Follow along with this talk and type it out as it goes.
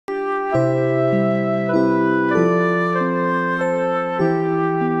नमस्कार,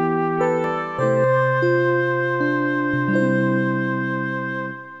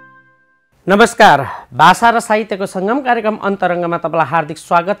 भाषा र साहित्यको सङ्गम कार्यक्रम अन्तरङ्गमा तपाईँलाई हार्दिक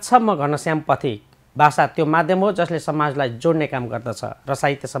स्वागत छ। म घनश्याम पथिक। भाषा त्यो माध्यम हो जसले समाजलाई जोड्ने काम गर्दछ र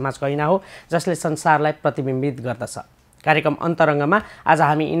साहित्य समाजको ऐना हो जसले संसारलाई प्रतिबिम्बित गर्दछ। कार्यक्रम अन्तरङ्गमा आज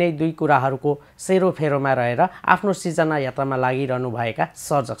हामी यिनै दुई कुराहरूको सेरोफेरोमा रहेर आफ्नो सिर्जना यात्रामा लागिरहनु भएका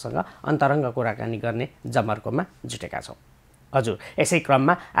सर्जकसँग अन्तरङ्ग कुराकानी गर्ने जमर्कोमा जुटेका छौँ। हजुर, यसै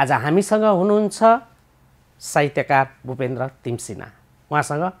क्रममा आज हामीसँग हुनुहुन्छ साहित्यकार भूपेन्द्र तिमसिना।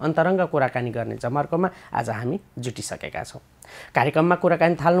 उहाँसँग अन्तरङ्ग कुराकानी गर्ने जमर्कोमा आज हामी जुटिसकेका छौँ। कार्यक्रममा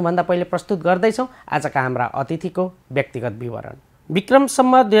कुराकानी थाल्नुभन्दा पहिले प्रस्तुत गर्दैछौँ आजका हाम्रा अतिथिको व्यक्तिगत विवरण। विक्रम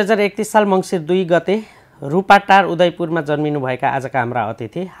सम्वत 2031 साल मङ्सिर 2 गते रूपाटार उदयपुरमा जन्मिनुभएका आजका हाम्रा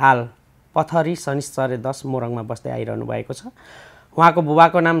अतिथि हाल पथरी शनिश्चर्य 10 मोरङमा बस्दै आइरहनु भएको छ। उहाँको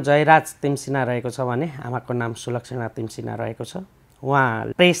बुबाको नाम जयराज तिमसिना रहेको छ भने आमाको नाम सुलक्षणा तिमसिना रहेको छ।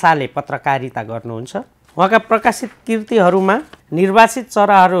 उहाँ पेसाले पत्रकारिता गर्नुहुन्छ। उहाँका प्रकाशित कृतिहरूमा निर्वासित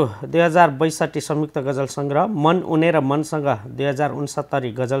चराहरू 2062 संयुक्त गजल सङ्ग्रह, मन उने र मनसँग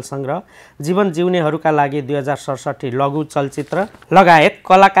 2069 गजल सङ्ग्रह, जीवन जिउनेहरूका लागि 2067 लघु चलचित्र लगायत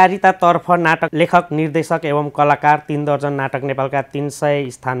कलाकारितातर्फ नाटक लेखक, निर्देशक एवं कलाकार 3 दर्जन नाटक नेपालका 300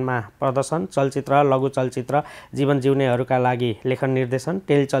 स्थानमा प्रदर्शन, चलचित्र, लघु चलचित्र, जीवन जिउनेहरूका लागि लेखन निर्देशन,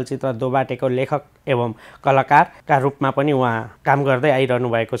 टेलिचलचित्र दोबाटेको लेखक एवं कलाकारका रूपमा पनि उहाँ काम गर्दै आइरहनु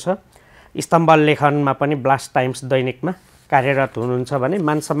भएको छ। स्तम्भ लेखनमा पनि ब्लास्ट टाइम्स दैनिकमा कार्यरत हुनुहुन्छ भने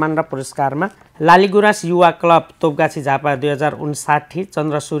मान सम्मान र पुरस्कारमा लालीगुराँस युवा क्लब तोपगाछी झापा 2059,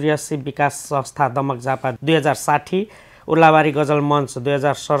 चन्द्र सूर्य शिव विकास संस्था दमक झापा 2060, उर्लाबारी गजल मञ्च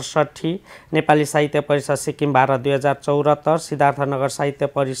 2067, नेपाली साहित्य परिषद सिक्किम भारत 2074, सिद्धार्थनगर साहित्य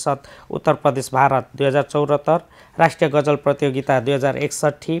परिषद उत्तर प्रदेश भारत 2074, राष्ट्रिय गजल प्रतियोगिता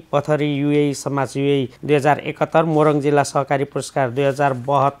 2061, पथरी युए समाज युए 2071, मोरङ जिल्ला सहकारी पुरस्कार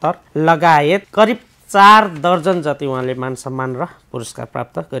 2072 लगायत करिब 4 दर्जन जति उहाँले मान सम्मान र पुरस्कार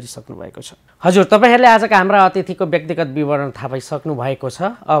प्राप्त गरिसक्नु भएको छ। हजुर, तपाईँहरूले आजका हाम्रा अतिथिको व्यक्तिगत विवरण थाहा पाइसक्नु भएको छ।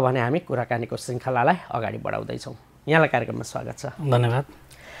 अब भने हामी कुराकानीको श्रृङ्खलालाई अगाडि बढाउँदैछौँ। यहाँलाई कार्यक्रममा स्वागत छ। धन्यवाद।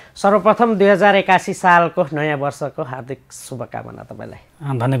 सर्वप्रथम 2081 सालको नयाँ वर्षको हार्दिक शुभकामना तपाईँलाई।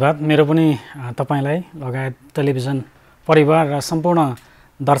 धन्यवाद। मेरो पनि तपाईँलाई लगायत टेलिभिजन परिवार र सम्पूर्ण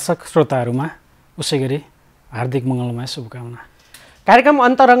दर्शक श्रोताहरूमा उसै गरी हार्दिक मङ्गलमय शुभकामना। कार्यक्रम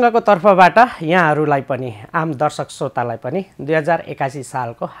अन्तरङ्गको तर्फबाट यहाँहरूलाई पनि आम दर्शक श्रोतालाई पनि 2081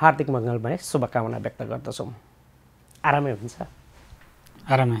 सालको हार्दिक मङ्गलमय शुभकामना व्यक्त गर्दछौँ। आरामै हुन्छ?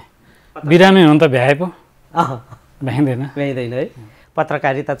 आरामै। बिरामै हुनु त भ्याए पो भ्याइँदैन है।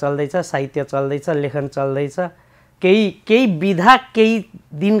 पत्रकारिता चल्दैछ, साहित्य चल्दैछ, लेखन चल्दैछ। केही विधा केही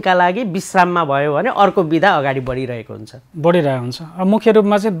दिनका लागि विश्राममा भयो भने अर्को विधा अगाडि बढिरहेको हुन्छ। बढिरहेको हुन्छ। अब मुख्य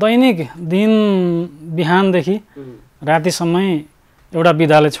रूपमा चाहिँ दैनिक दिन बिहानदेखि रातिसम्म एउटा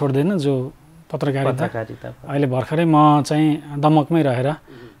विधाले छोड्दैन जो पत्रकारिता। अहिले भर्खरै म चाहिँ दमकमै रहेर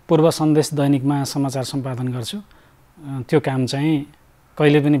पूर्व सन्देश दैनिकमा समाचार सम्पादन गर्छु। त्यो काम चाहिँ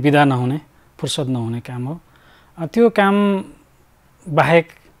कहिले पनि विधा नहुने, फुर्सद नहुने काम हो। त्यो काम बाहेक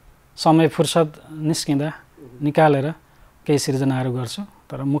समय फुर्सद निस्किँदा निकालेर केही सिर्जनाहरू गर्छु।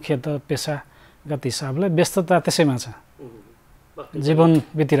 तर मुख्यतः पेसागत हिसाबले व्यस्तता त्यसैमा छ, जीवन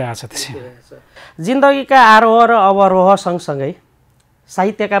बितिरहेछ त्यसैमा। जिन्दगीका आरोह र अवरोह सँगसँगै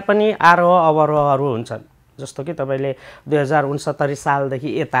साहित्यका पनि आरोह अवरोहहरू हुन्छन्। जस्तो कि तपाईँले 2069 सालदेखि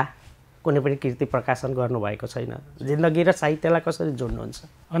यता कुनै पनि कृति प्रकाशन गर्नुभएको छैन। जिन्दगी र साहित्यलाई कसरी जोड्नुहुन्छ?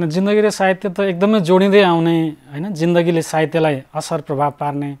 अनि जिन्दगी र साहित्य त एकदमै जोडिँदै आउने होइन। जिन्दगीले साहित्यलाई असर प्रभाव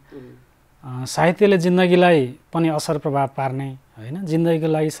पार्ने, साहित्यले जिन्दगीलाई पनि असर प्रभाव पार्ने होइन। जिन्दगीको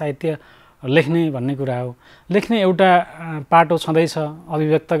लागि साहित्य लेख्ने भन्ने कुरा हो। लेख्ने एउटा पाटो छँदैछ,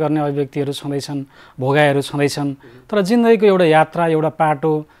 अभिव्यक्त गर्ने अभिव्यक्तिहरू छँदैछन्, भोगाइहरू छँदैछन्। तर जिन्दगीको एउटा यात्रा, एउटा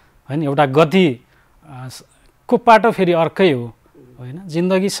पाटो होइन, एउटा गति को पाटो फेरि अर्कै हो होइन।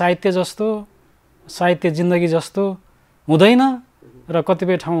 जिन्दगी साहित्य जस्तो, साहित्य जिन्दगी जस्तो हुँदैन र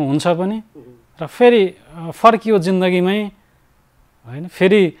कतिपय ठाउँमा हुन्छ पनि। र फेरि फर्कियो जिन्दगीमै होइन,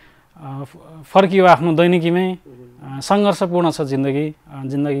 फेरि फर्कियो आफ्नो दैनिकीमै। सङ्घर्षपूर्ण छ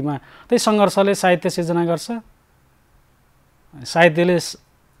जिन्दगीमा। त्यही सङ्घर्षले साहित्य सिर्जना गर्छ। साहित्यले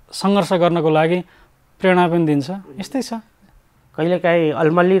सङ्घर्ष गर्नको लागि प्रेरणा पनि दिन्छ। यस्तै छ। कहिलेकाहीँ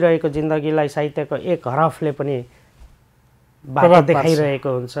अल्मलिरहेको जिन्दगीलाई साहित्यको एक हरफले पनि बाटो देखाइरहेको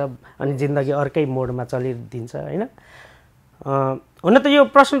हुन्छ अनि जिन्दगी अर्कै मोडमा चलिदिन्छ होइन। हुन त यो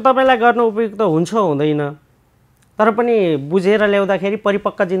प्रश्न तपाईँलाई गर्नु उपयुक्त हुन्छ हुँदैन, तर पनि बुझेर ल्याउँदाखेरि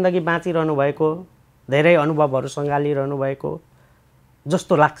परिपक्व जिन्दगी बाँचिरहनु भएको, धेरै अनुभवहरू सँगालिरहनु भएको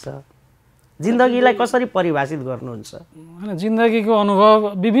जस्तो लाग्छ। जिन्दगीलाई कसरी परिभाषित गर्नुहुन्छ? होइन, जिन्दगीको अनुभव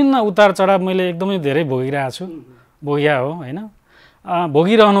विभिन्न उतार चढाव मैले एकदमै धेरै भोगिरहेको छु, भोगिया हो होइन,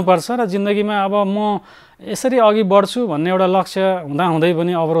 भोगिरहनुपर्छ र जिन्दगीमा अब म यसरी अघि बढ्छु भन्ने एउटा लक्ष्य हुँदाहुँदै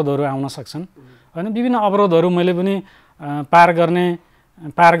पनि अवरोधहरू आउन सक्छन् होइन। विभिन्न अवरोधहरू मैले पनि पार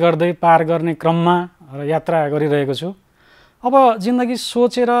गर्ने क्रममा यात्रा गरिरहेको छु। अब जिन्दगी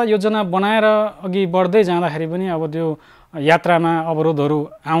सोचेर योजना बनाएर अघि बढ्दै जाँदाखेरि पनि अब त्यो यात्रामा अवरोधहरू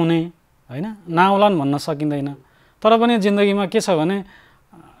आउने होइन, नआउलान् भन्न सकिँदैन। तर पनि जिन्दगीमा के छ भने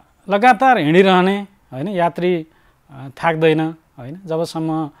लगातार हिँडिरहने होइन, यात्री थाक्दैन होइन, जबसम्म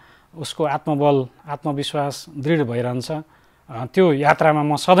उसको आत्मबल आत्मविश्वास दृढ भइरहन्छ त्यो यात्रामा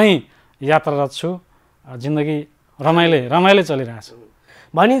म सधैँ यात्रारत छु। जिन्दगी रमाइलो चलिरहेछ।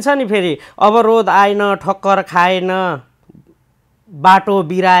 भनिन्छ नि फेरि अवरोध आएन, ठक्कर खाएन, बाटो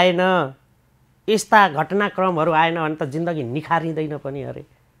बिराएन, यस्ता घटनाक्रमहरू आएन भने त जिन्दगी निखारिँदैन पनि अरे।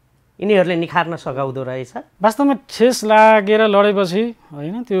 यिनीहरूले निखार्न सघाउँदो रहेछ। वास्तवमा ठेस लागेर लडेपछि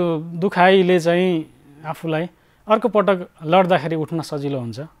होइन, त्यो दुखाइले चाहिँ आफूलाई अर्को पटक लड्दाखेरि उठ्न सजिलो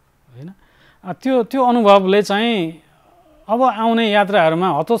हुन्छ होइन। त्यो अनुभवले चाहिँ अब आउने यात्राहरूमा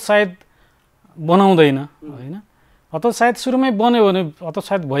हतोत्साहित बनाउँदैन होइन। हतोत्साहित सुरुमै बन्यो भने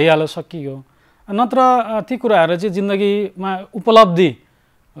हतोत्साहित भइहाल्यो, सकियो। नत्र ती कुराहरू चाहिँ जिन्दगीमा उपलब्धि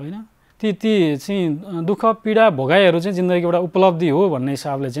होइन, ती चाहिँ दुःख पीडा भोगाइहरू चाहिँ जिन्दगीको एउटा उपलब्धि हो भन्ने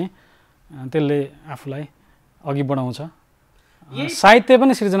हिसाबले चाहिँ त्यसले आफूलाई अघि बढाउँछ। साहित्य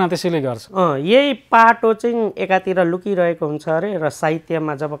पनि सृजना त्यसैले गर्छ। यही पाटो चाहिँ एकातिर लुकिरहेको हुन्छ अरे र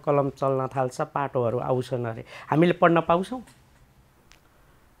साहित्यमा जब कलम चल्न थाल्छ पाटोहरू आउँछन् अरे। हामीले पढ्न पाउँछौँ?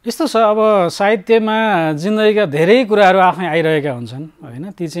 यस्तो छ, अब साहित्यमा जिन्दगीका धेरै कुराहरू आफै आइरहेका हुन्छन्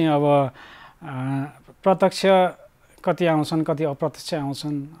होइन। ती चाहिँ अब प्रत्यक्ष कति आउँछन्, कति अप्रत्यक्ष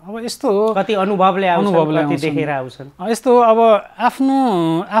आउँछन्। अब यस्तो हो, कति अनुभवले देखेर आउँछन्। यस्तो हो, अब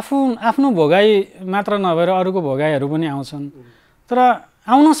आफ्नो भोगाइ मात्र नभएर अरूको भोगाइहरू पनि आउँछन्। तर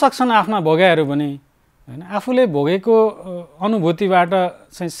आउन सक्छन् आफ्ना भोगाइहरू पनि होइन। आफूले भोगेको अनुभूतिबाट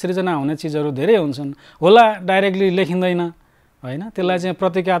चाहिँ सृजना हुने चिजहरू धेरै हुन्छन्। होला डाइरेक्टली लेखिँदैन होइन, त्यसलाई चाहिँ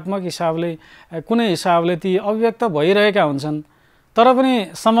प्रतीकात्मक हिसाबले कुनै हिसाबले ती अभिव्यक्त भइरहेका हुन्छन्। तर पनि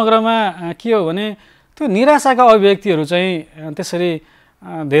समग्रमा के हो भने त्यो निराशाका अभिव्यक्तिहरू चाहिँ त्यसरी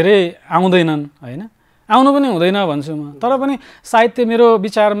धेरै आउँदैनन् होइन। आउनु पनि हुँदैन भन्छु म। तर पनि साहित्य मेरो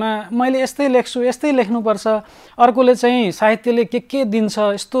विचारमा मैले यस्तै लेख्छु, यस्तै लेख्नुपर्छ, अर्कोले चाहिँ साहित्यले के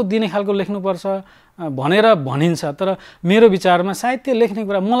दिन्छ यस्तो दिने खालको लेख्नुपर्छ भनेर भनिन्छ। तर मेरो विचारमा साहित्य लेख्ने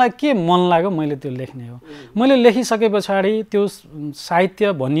कुरा मलाई के मन लाग्यो मैले त्यो लेख्ने हो। मैले लेखिसके पछाडि त्यो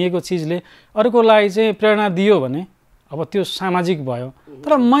साहित्य भनिएको चिजले अर्को लागि चाहिँ प्रेरणा दियो भने अब त्यो सामाजिक भयो।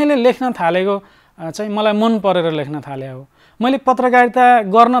 तर मैले लेख्न थालेको चाहिँ मलाई मन परेर लेख्न थाले हो। मैले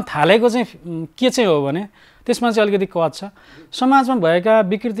पत्रकारिता गर्न थालेको चाहिँ के चाहिँ हो भने त्यसमा चाहिँ अलिकति कद छ। समाजमा भएका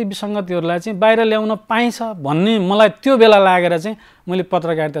विकृति विसङ्गतिहरूलाई चाहिँ बाहिर ल्याउन पाइन्छ भन्ने मलाई त्यो बेला लागेर चाहिँ मैले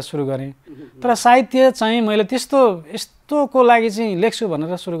पत्रकारिता सुरु गरेँ। तर साहित्य चाहिँ मैले यस्तोको लागि चाहिँ लेख्छु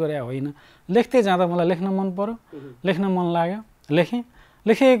भनेर सुरु गरे होइन। लेख्दै जाँदा मलाई लेख्न मन पर्यो, लेख्न मन लाग्यो,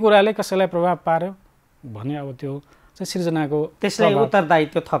 लेखेको कुराले कसैलाई प्रभाव पार्यो भने अब त्यो चाहिँ सृजनाको त्यसलाई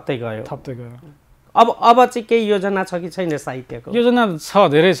उत्तरदायित्व थप्दै गयो। अब चाहिँ केही योजना छ कि छैन साहित्यको? योजना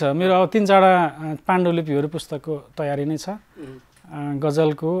छ, धेरै छ। मेरो अब 3-4 पाण्डुलिपिहरू पुस्तकको तयारी नै छ।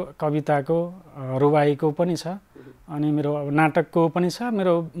 गजलको, कविताको, रुबाईको पनि छ अनि मेरो अब नाटकको पनि छ।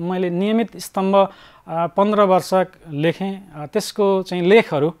 मैले नियमित स्तम्भ 15 वर्ष लेखेँ, त्यसको चाहिँ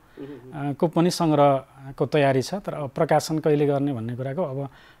लेखहरू को पनि सङ्ग्रहको तयारी छ। तर अब प्रकाशन कहिले गर्ने भन्ने कुराको अब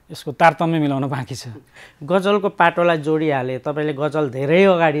यसको तारतम्य मिलाउन बाँकी छ। गजलको पाटोलाई जोडिहाले। तपाईँले गजल धेरै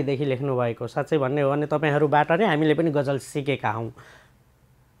अगाडिदेखि लेख्नु भएको, साँच्चै भन्ने हो भने तपाईँहरूबाट नै हामीले पनि गजल सिकेका हौँ।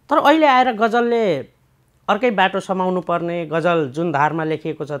 तर अहिले आएर गजलले अर्कै बाटो समाउनु पर्ने, गजल जुन धारमा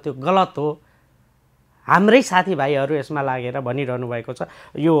लेखिएको छ त्यो गलत हो, हाम्रै साथीभाइहरू यसमा लागेर भनिरहनु भएको छ,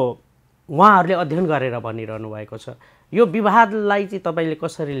 यो उहाँहरूले अध्ययन गरेर भनिरहनु भएको छ। यो विवादलाई चाहिँ तपाईँले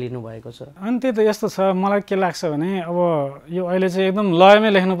कसरी लिनुभएको छ? अनि त्यही त यस्तो छ, मलाई के लाग्छ भने अब यो अहिले चाहिँ एकदम लयमै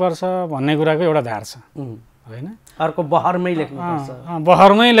लेख्नुपर्छ भन्ने कुराको एउटा धार छ होइन। अर्को बहरमै लेख्नुपर्छ,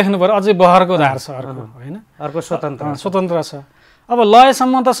 बहरमै लेख्नु पर्यो, अझै बहरको धार छ अर्को होइन। अर्को स्वतन्त्र छ। अब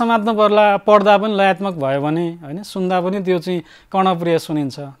लयसम्म त समात्नु पर्ला, पढ्दा पनि लयात्मक भयो भने होइन, सुन्दा पनि त्यो चाहिँ कर्णप्रिय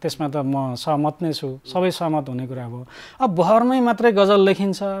सुनिन्छ, त्यसमा त म सहमत नै छु, सबै सहमत हुने कुरा हो। अब बहरमै मात्रै गजल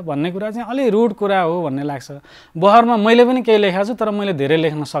लेखिन्छ भन्ने कुरा चाहिँ अलि रुड कुरा हो भन्ने लाग्छ। बहरमा मैले पनि केही लेखाएको छु, तर मैले धेरै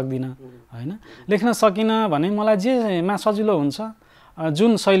लेख्न सक्दिनँ होइन। लेख्न सकिनँ भने मलाई जेमा सजिलो हुन्छ,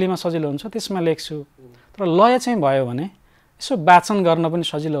 जुन शैलीमा सजिलो हुन्छ त्यसमा लेख्छु। तर लय चाहिँ भयो भने यसो वाचन गर्न पनि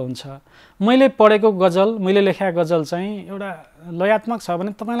सजिलो हुन्छ। मैले पढेको गजल, मैले लेखेको गजल चाहिँ एउटा लयात्मक छ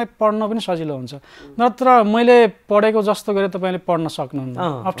भने तपाईँलाई पढ्न पनि सजिलो हुन्छ। नत्र मैले पढेको जस्तो गरे तपाईँले पढ्न सक्नुहुन्न,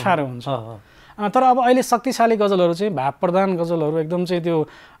 अप्ठ्यारो हुन्छ। तर अब अहिले शक्तिशाली गजलहरू चाहिँ भाव प्रधान गजलहरू एकदम चाहिँ त्यो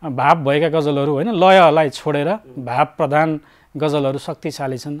भाव भएका गजलहरू होइन लयलाई छोडेर भाव प्रधान गजलहरू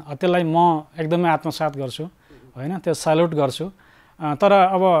शक्तिशाली छन् त्यसलाई म एकदमै आत्मसात गर्छु होइन त्यो सल्युट गर्छु तर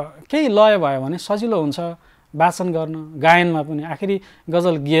अब केही लय भयो भने सजिलो हुन्छ वाचन गर्न गायनमा पनि आखिरी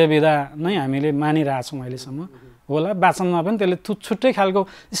गजल गेय विधा नै हामीले मानिरहेछौँ अहिलेसम्म होला वाचनमा पनि त्यसले छुट्टै खालको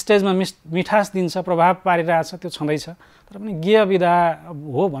स्टेजमा मिठास दिन्छ प्रभाव पारिरहेछ त्यो छँदैछ तर पनि गेय विधा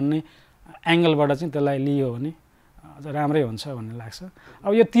हो भन्ने एङ्गलबाट चाहिँ त्यसलाई लियो भने अझ राम्रै हुन्छ भन्ने लाग्छ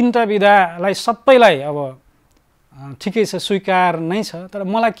अब यो तीनटा विधालाई सबैलाई अब ठिकै छ स्वीकार नै छ तर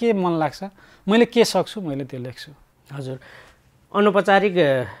मलाई के मन लाग्छ मैले के सक्छु मैले त्यो लेख्छु हजुर अनौपचारिक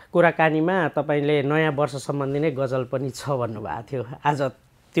कुराकानीमा तपाईँले नयाँ वर्ष सम्बन्धी नै गजल पनि छ भन्नुभएको थियो आज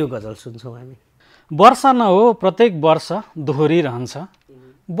त्यो गजल सुन्छौँ हामी वर्ष न हो प्रत्येक वर्ष दोहोरिरहन्छ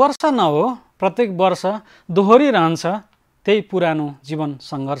वर्ष न हो प्रत्येक वर्ष दोहोरिरहन्छ त्यही पुरानो जीवन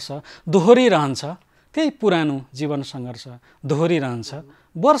सङ्घर्ष दोहोरिरहन्छ त्यही पुरानो जीवन सङ्घर्ष दोहोरिरहन्छ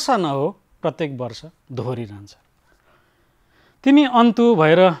वर्ष न हो प्रत्येक वर्ष दोहोरिरहन्छ तिमी अन्तु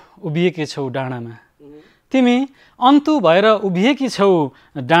भएर उभिएकी छौ डाँडामा तिमी अन्तु भएर उभिएकी छौ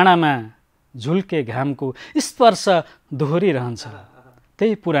डाँडामा झुल्के घामको स्पर्श दोहोरिरहन्छ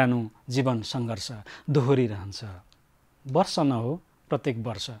त्यही पुरानो जीवन सङ्घर्ष दोहोरिरहन्छ वर्ष न हो प्रत्येक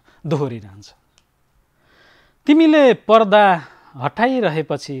वर्ष दोहोरिरहन्छ तिमीले पर्दा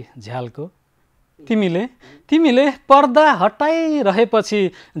हटाइरहेपछि झ्यालको तिमीले पर्दा हटाइरहेपछि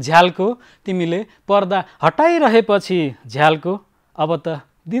झ्यालको तिमीले पर्दा हटाइरहेपछि झ्यालको अब त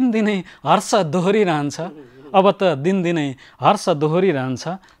दिनदिनै हर्ष दोहोरिरहन्छ अब त दिनदिनै हर्ष दोहोरिरहन्छ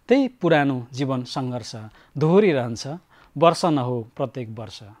त्यही पुरानो जीवन सङ्घर्ष दोहोरिरहन्छ वर्ष न हो प्रत्येक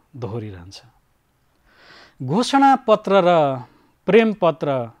वर्ष दोहोरिरहन्छ घोषणा पत्र र प्रेम पत्र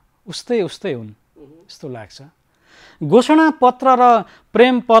उस्तै उस्तै हुन् यस्तो लाग्छ घोषणा पत्र र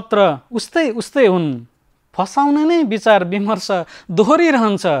प्रेम पत्र उस्तै उस्तै हुन् फसाउने नै विचार विमर्श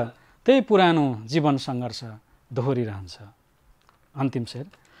दोहोरिरहन्छ त्यही पुरानो जीवन सङ्घर्ष दोहोरिरहन्छ अन्तिम शेर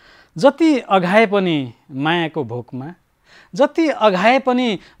जति अघाए पनि मायाको भोकमा जति अघाए पनि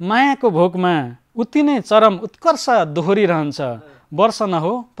मायाको भोकमा उति नै चरम उत्कर्ष दोहोरिरहन्छ वर्ष न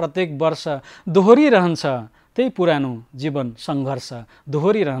हो प्रत्येक वर्ष दोहोरिरहन्छ त्यही पुरानो जीवन सङ्घर्ष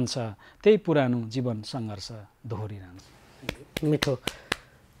दोहोरिरहन्छ त्यही पुरानो जीवन सङ्घर्ष दोहोरिरहन्छ मिठो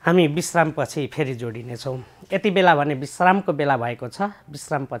हामी विश्रामपछि फेरि जोडिनेछौँ यति बेला भने विश्रामको बेला भएको छ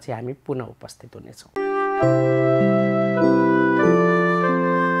विश्रामपछि हामी पुनः उपस्थित हुनेछौँ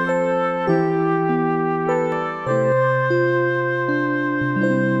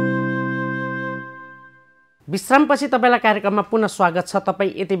विश्रामपछि तपाईँलाई कार्यक्रममा पुनः स्वागत छ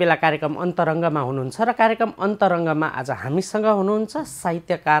तपाईँ यति बेला कार्यक्रम अन्तरङ्गमा हुनुहुन्छ र कार्यक्रम अन्तरङ्गमा आज हामीसँग हुनुहुन्छ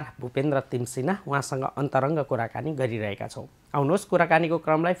साहित्यकार भूपेन्द्र तिमसिना उहाँसँग अन्तरङ्ग कुराकानी गरिरहेका छौँ आउनुहोस् कुराकानीको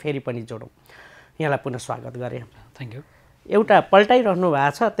क्रमलाई फेरि पनि जोडौँ यहाँलाई पुनः स्वागत गरेँ थ्याङ्क यू एउटा पल्टाइरहनु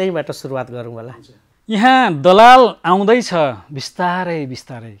भएको छ त्यहीँबाट सुरुवात गरौँ होला यहाँ दलाल आउँदैछ बिस्तारै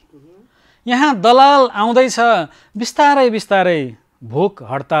बिस्तारै यहाँ दलाल आउँदैछ बिस्तारै बिस्तारै भोक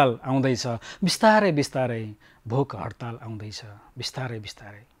हडताल आउँदैछ बिस्तारै बिस्तारै भोक हडताल आउँदैछ बिस्तारै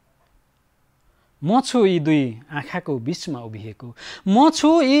बिस्तारै म छु यी दुई आँखाको बिचमा उभिएको म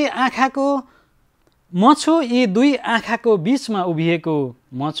छु यी दुई आँखाको बिचमा उभिएको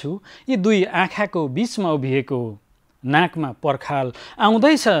म छु यी दुई आँखाको बिचमा उभिएको नाकमा पर्खाल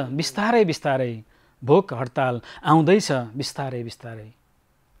आउँदैछ बिस्तारै बिस्तारै भोक हडताल आउँदैछ बिस्तारै बिस्तारै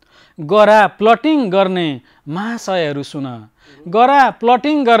गरा प्लटिङ गर्ने महाशयहरू सुन गरा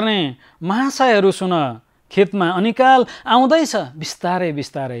प्लटिङ गर्ने महाशयहरू सुन खेतमा अनिकाल आउँदैछ बिस्तारै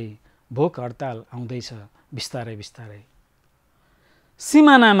बिस्तारै भोक हडताल आउँदैछ बिस्तारै बिस्तारै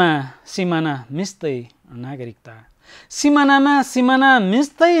सिमानामा सिमाना मिच्दै नागरिकता सिमानामा सिमाना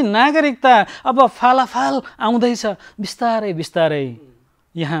मिच्दै नागरिकता अब फालाफाल आउँदैछ बिस्तारै बिस्तारै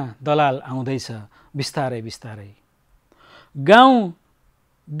यहाँ दलाल आउँदैछ बिस्तारै बिस्तारै गाउँ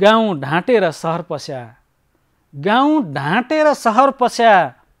गाउँ ढाँटेर सहर पस्या गाउँ ढाँटेर सहर पस्या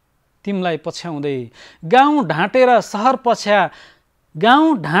तिमीलाई पछ्याउँदै गाउँ ढाँटेर सहर पस्या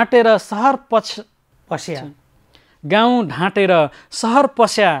गाउँ ढाँटेर सहर पस्या गाउँ ढाँटेर सहर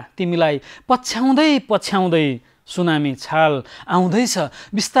पस्या तिमीलाई पछ्याउँदै पछ्याउँदै सुनामी छाल आउँदैछ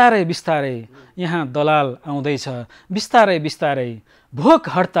बिस्तारै बिस्तारै यहाँ दलाल आउँदैछ बिस्तारै बिस्तारै भोक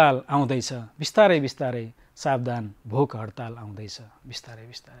हडताल आउँदैछ बिस्तारै बिस्तारै सावधान भोक हडताल आउँदैछ बिस्तारै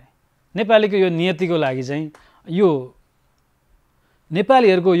बिस्तारै नेपालीको यो नियतिको लागि चाहिँ यो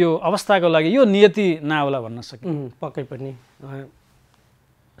नेपालीहरूको यो अवस्थाको लागि यो नियति नहोला भन्न सकिन्छ पक्कै पनि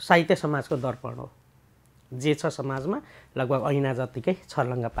साहित्य समाजको दर्पण हो जे छ समाजमा लगभग ऐना जतिकै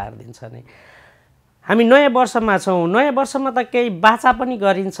छर्लङ्ग पारिदिन्छ नै हामी नयाँ वर्षमा छौँ। नयाँ वर्षमा त केही बाचा पनि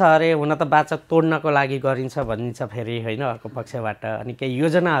गरिन्छ अरे, हुन त बाचा तोड्नको लागि गरिन्छ भनिन्छ फेरि होइन अर्को पक्षबाट। अनि केही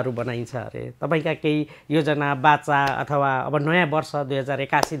योजनाहरू बनाइन्छ अरे, तपाईँका केही योजना बाचा अथवा अब नयाँ वर्ष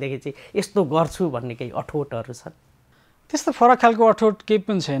 2081देखि चाहिँ यस्तो गर्छु भन्ने केही अठोटहरू छन्? त्यस्तो फरक खालको अठोट केही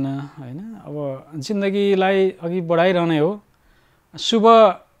पनि छैन होइन। अब जिन्दगीलाई अघि बढाइरहने हो, शुभ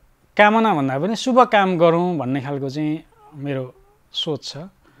कामना भन्दा पनि शुभ काम गरौँ भन्ने खालको चाहिँ मेरो सोच छ।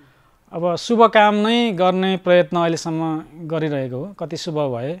 अब शुभ काम नै गर्ने प्रयत्न अहिलेसम्म गरिरहेको हो। कति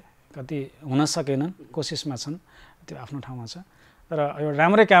शुभ भए, कति हुन सकेनन्, कोसिसमा छन्, त्यो आफ्नो ठाउँमा छ। तर एउटा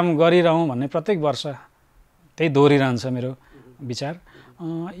राम्रै काम गरिरहँ भन्ने प्रत्येक वर्ष त्यही दोहोरिरहन्छ मेरो विचार।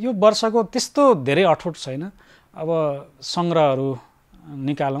 यो वर्षको त्यस्तो धेरै अठोट छैन। अब सङ्ग्रहहरू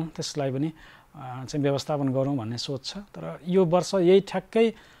निकालौँ, त्यसलाई पनि चाहिँ व्यवस्थापन गरौँ भन्ने सोच छ। तर यो वर्ष यही ठ्याक्कै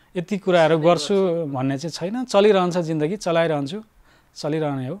यति कुराहरू गर्छु भन्ने चाहिँ छैन। चलिरहन्छ जिन्दगी, चलाइरहन्छु,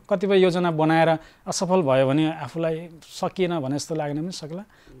 चलिरहने हो। कतिपय योजना बनाएर असफल भयो भने आफूलाई सकिएन भने जस्तो लाग्न पनि सक्ला।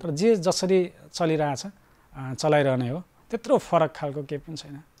 तर जे जसरी चलिरहेछ चलाइरहने हो, त्यत्रो फरक खालको केही पनि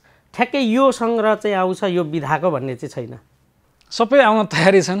छैन। ठ्याक्कै यो सङ्ग्रह चाहिँ आउँछ यो विधाको भन्ने चाहिँ छैन? सबै आउन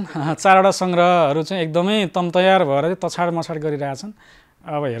तयारी छन्। 4वटा सङ्ग्रहहरू चाहिँ एकदमै तयार भएर तछाड मछाड गरिरहेछन्।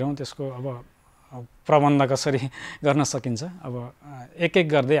 अब हेरौँ त्यसको अब प्रबन्ध कसरी गर्न सकिन्छ। अब एक एक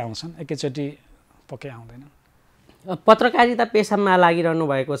गर्दै आउँछन्, एकैचोटि पक्कै आउँदैनन्। पत्रकारिता पेसामा लागिरहनु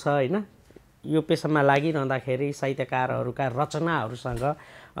भएको छ होइन। यो पेसामा लागिरहँदाखेरि साहित्यकारहरूका रचनाहरूसँग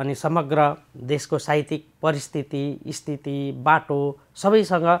अनि समग्र देशको साहित्यिक परिस्थिति, स्थिति, बाटो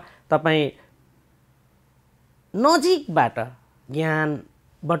सबैसँग तपाईँ नजिकबाट ज्ञान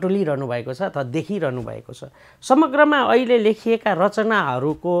बटुलिरहनु भएको छ अथवा देखिरहनु भएको छ। समग्रमा अहिले लेखिएका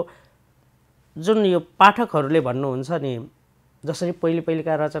रचनाहरूको जुन यो पाठकहरूले भन्नुहुन्छ नि, जसरी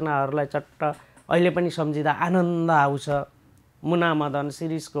पहिलेका रचनाहरूलाई चट्ट अहिले पनि सम्झिँदा आनन्द आउँछ, मुना मदन,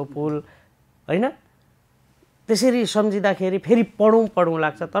 शिरीषको फुल होइन, त्यसरी सम्झिँदाखेरि फेरि पढौँ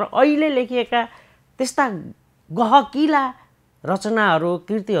लाग्छ। तर अहिले लेखिएका त्यस्ता गहकिला रचनाहरू,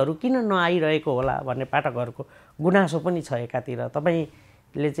 कृतिहरू किन नआइरहेको होला भन्ने पाठकहरूको गुनासो पनि छ एकातिर।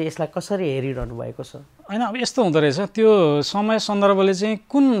 तपाईँले चाहिँ यसलाई कसरी हेरिरहनु भएको छ? होइन, अब यस्तो हुँदो रहेछ, त्यो समय सन्दर्भले चाहिँ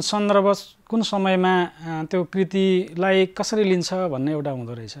कुन समयमा त्यो कृतिलाई कसरी लिन्छ भन्ने एउटा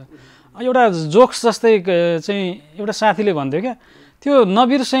हुँदो रहेछ। एउटा जोक्स जस्तै चाहिँ एउटा साथीले भन्थ्यो क्या, त्यो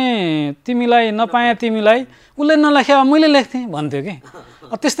नबिर्सेँ तिमीलाई, नपाएँ तिमीलाई, उसले नलेखे मैले लेख्थेँ भन्थ्यो कि।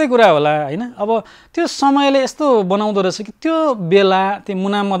 त्यस्तै कुरा होला होइन। अब त्यो समयले यस्तो बनाउँदो रहेछ कि त्यो बेला त्यो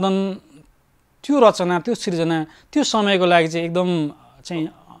मुना मदन, त्यो रचना, त्यो सृजना त्यो समयको लागि चाहिँ एकदम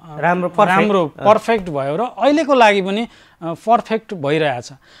चाहिँ राम्रो पर्फेक्ट भयो र अहिलेको लागि पनि पर्फेक्ट भइरहेछ।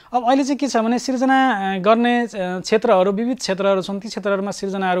 अब अहिले चाहिँ के छ भने सिर्जना गर्ने क्षेत्रहरू, विविध क्षेत्रहरू छन्, ती क्षेत्रहरूमा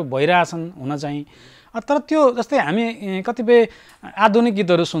सिर्जनाहरू भइरहेछन् हुन चाहिँ। तर त्यो जस्तै हामी कतिपय आधुनिक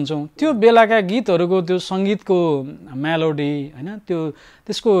गीतहरू सुन्छौँ, त्यो बेलाका गीतहरूको त्यो सङ्गीतको मेलोडी होइन,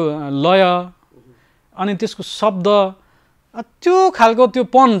 त्यसको लय अनि त्यसको शब्द, त्यो खालको त्यो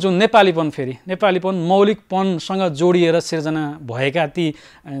पन जुन नेपालीपन मौलिकपनसँग जोडिएर सिर्जना भएका ती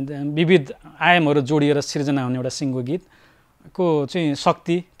विविध आयामहरू जोडिएर सिर्जना हुने एउटा सिङ्गो गीतको चाहिँ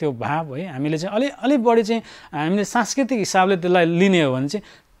शक्ति, त्यो भाव है, हामीले चाहिँ अलि बढी चाहिँ हामीले सांस्कृतिक हिसाबले त्यसलाई लिने हो भने चाहिँ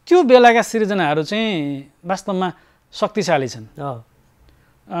त्यो बेलाका सिर्जनाहरू चाहिँ वास्तवमा शक्तिशाली छन्।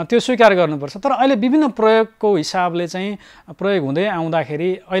 त्यो स्वीकार गर्नुपर्छ। तर अहिले विभिन्न प्रयोगको हिसाबले चाहिँ प्रयोग हुँदै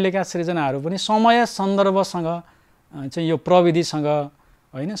आउँदाखेरि अहिलेका सिर्जनाहरू पनि समय सन्दर्भसँग चाहिँ यो प्रविधिसँग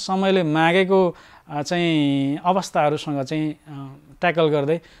होइन, समयले मागेको चाहिँ अवस्थाहरूसँग चाहिँ ट्याकल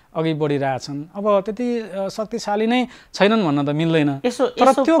गर्दै अघि बढिरहेछन्। अब त्यति शक्तिशाली नै छैनन् भन्न त मिल्दैन।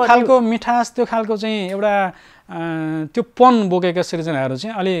 तर त्यो खालको मिठास, त्यो खालको चाहिँ एउटा त्यो पन बोकेका सिर्जनाहरू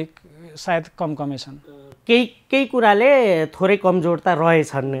चाहिँ अलिक सायद कमै छन्। केही कुराले थोरै कमजोरता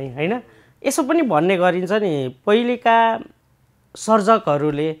रहेछन् नै होइन। यसो पनि भन्ने गरिन्छ नि, पहिलेका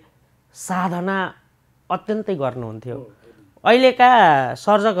सर्जकहरूले साधना अत्यन्तै गर्नुहुन्थ्यो, अहिलेका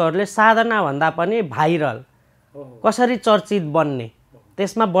सर्जकहरूले साधना भन्दा पनि भाइरल, कसरी चर्चित बन्ने,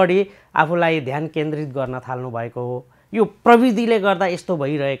 त्यसमा बढी आफूलाई ध्यान केन्द्रित गर्न थाल्नु भएको हो। यो प्रविधिले गर्दा यस्तो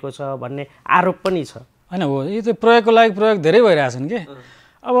भइरहेको छ भन्ने आरोप पनि छ होइन। हो, यो चाहिँ प्रयोगको लागि प्रयोग धेरै भइरहेछन् कि।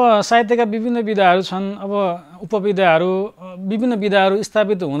 अब साहित्यका विभिन्न विधाहरू छन्, अब उपविधाहरू, विभिन्न विधाहरू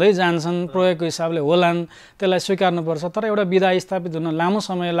स्थापित हुँदै जान्छन्, प्रयोगको हिसाबले होलान्, त्यसलाई स्वीकार्नुपर्छ। तर एउटा विधा स्थापित हुन लामो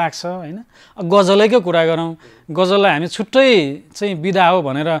समय लाग्छ होइन। गजलैको कुरा गरौँ, गजललाई हामी छुट्टै चाहिँ विधा हो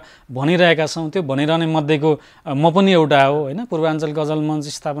भनेर भनिरहेका छौँ, त्यो भनिरहने मध्येको म पनि एउटा हो होइन। पूर्वाञ्चल गजल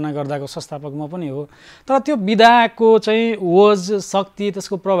मञ्च स्थापना गर्दाको संस्थापक म पनि हो। तर त्यो विधाको चाहिँ ओज, शक्ति,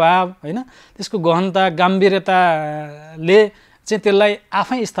 त्यसको प्रभाव होइन, त्यसको गहनता, गम्भीरताले चाहिँ त्यसलाई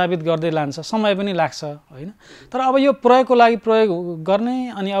आफै स्थापित गर्दै लान्छ, समय पनि लाग्छ होइन। तर अब यो प्रयोगको लागि प्रयोग गर्ने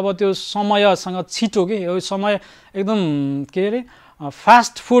अनि अब त्यो समयसँग छिटो के यो समय एकदम के अरे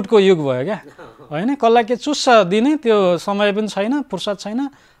फास्ट फुडको युग भयो क्या होइन। कसलाई के चुस्स दिने त्यो समय पनि छैन, फुर्सद छैन,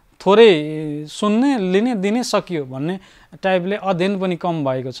 थोरै सुन्ने लिने दिने सकियो भन्ने टाइपले अध्ययन पनि कम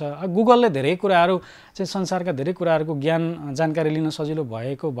भएको छ। गुगलले धेरै कुराहरू चाहिँ संसारका धेरै कुराहरूको ज्ञान जानकारी लिन सजिलो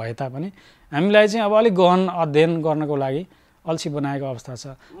भएको भए तापनि हामीलाई चाहिँ अब अलिक गहन अध्ययन गर्नको लागि अल्छी बनाएको अवस्था छ।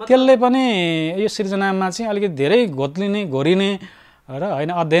 त्यसले पनि यो सिर्जनामा चाहिँ अलिकति धेरै घोत्लिने घोरिने र होइन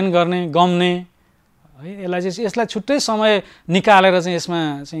अध्ययन गर्ने गम्ने है यसलाई छुट्टै समय निकालेर चाहिँ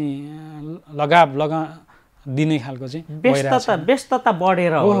यसमा चाहिँ लगा दिने खालको चाहिँ व्यस्तता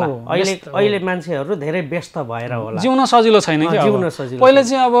बढेर होला। अहिले मान्छेहरू धेरै व्यस्त भएर होला, जिउन सजिलो छैन कि। पहिले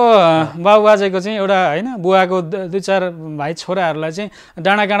चाहिँ अब बाबुबाजेको चाहिँ एउटा होइन बुवाको 2-4 भाइ छोराहरूलाई चाहिँ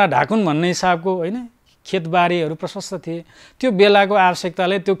डाँडा काँडा ढाकुन भन्ने हिसाबको होइन खेतबारीहरू प्रशस्त थिए। त्यो बेलाको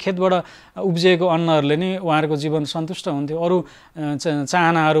आवश्यकताले त्यो खेतबाट उब्जिएको अन्नहरूले नै उहाँहरूको जीवन सन्तुष्ट हुन्थ्यो। अरू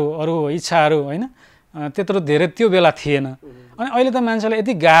चाहनाहरू अरू इच्छाहरू होइन त्यत्रो धेरै त्यो बेला थिएन। अनि अहिले त मान्छेलाई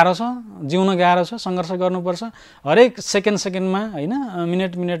यति गाह्रो छ, जिउन गाह्रो छ, सङ्घर्ष गर्नुपर्छ, हरेक सेकेन्डमा होइन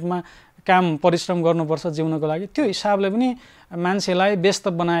मिनेटमा काम परिश्रम गर्नुपर्छ जिउनको लागि। त्यो हिसाबले पनि मान्छेलाई व्यस्त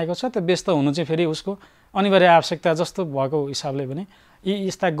बनाएको छ। त्यो व्यस्त हुनु चाहिँ फेरि उसको अनिवार्य आवश्यकता जस्तो भएको हिसाबले पनि यी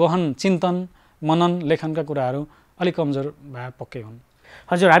यस्ता गहन चिन्तन मनन लेखनका कुराहरू अलिक कमजोर भए पक्कै हुन्।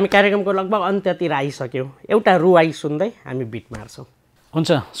 हजुर, हामी कार्यक्रमको लगभग अन्त्यतिर आइसक्यौँ। एउटा रुवाई सुन्दै हामी बिट मार्छौँ। हुन्छ,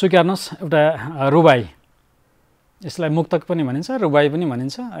 स्वीकार्नुहोस्। एउटा रुबाई, यसलाई मुक्तक पनि भनिन्छ, रुबाई पनि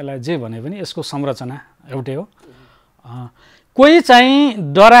भनिन्छ, यसलाई जे भने पनि यसको संरचना एउटै हो। कोही चाहिँ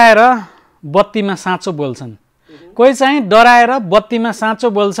डराएर बत्तीमा साँचो बोल्छन्, कोही चाहिँ डराएर बत्तीमा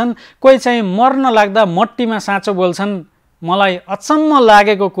साँचो बोल्छन्, कोही चाहिँ मर्न लाग्दा मट्टीमा साँचो बोल्छन्। मलाई अचम्म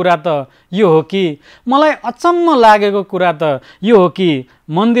लागेको कुरा त यो हो कि यो हो कि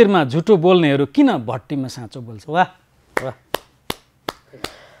मन्दिरमा झुटो बोल्नेहरू किन भट्टीमा साँचो बोल्छ। वाह वाह,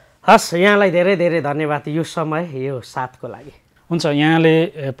 हस्, यहाँलाई धेरै धेरै धन्यवाद यो समय यो साथको लागि। हुन्छ,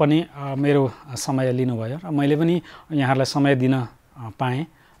 यहाँले पनि मेरो समय लिनुभयो र मैले पनि यहाँहरूलाई समय दिन पाएँ,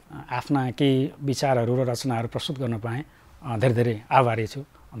 आफ्ना केही विचारहरू र रचनाहरू प्रस्तुत गर्न पाएँ। धेरै धेरै आभारी छु।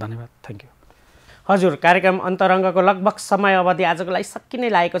 धन्यवाद, थ्याङ्क यू। हजुर, कार्यक्रम अन्तरङ्गको लगभग समय अवधि आजको लागि सकिनै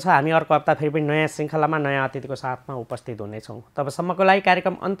लागेको छ। हामी अर्को हप्ता फेरि पनि नयाँ श्रृङ्खलामा नयाँ अतिथिको साथमा उपस्थित हुनेछौँ। तबसम्मको लागि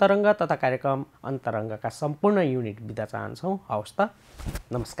कार्यक्रम अन्तरङ्ग तथा कार्यक्रम अन्तरङ्गका सम्पूर्ण युनिट बिदा चाहन्छौँ। हवस् त,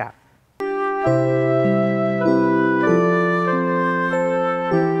 नमस्कार।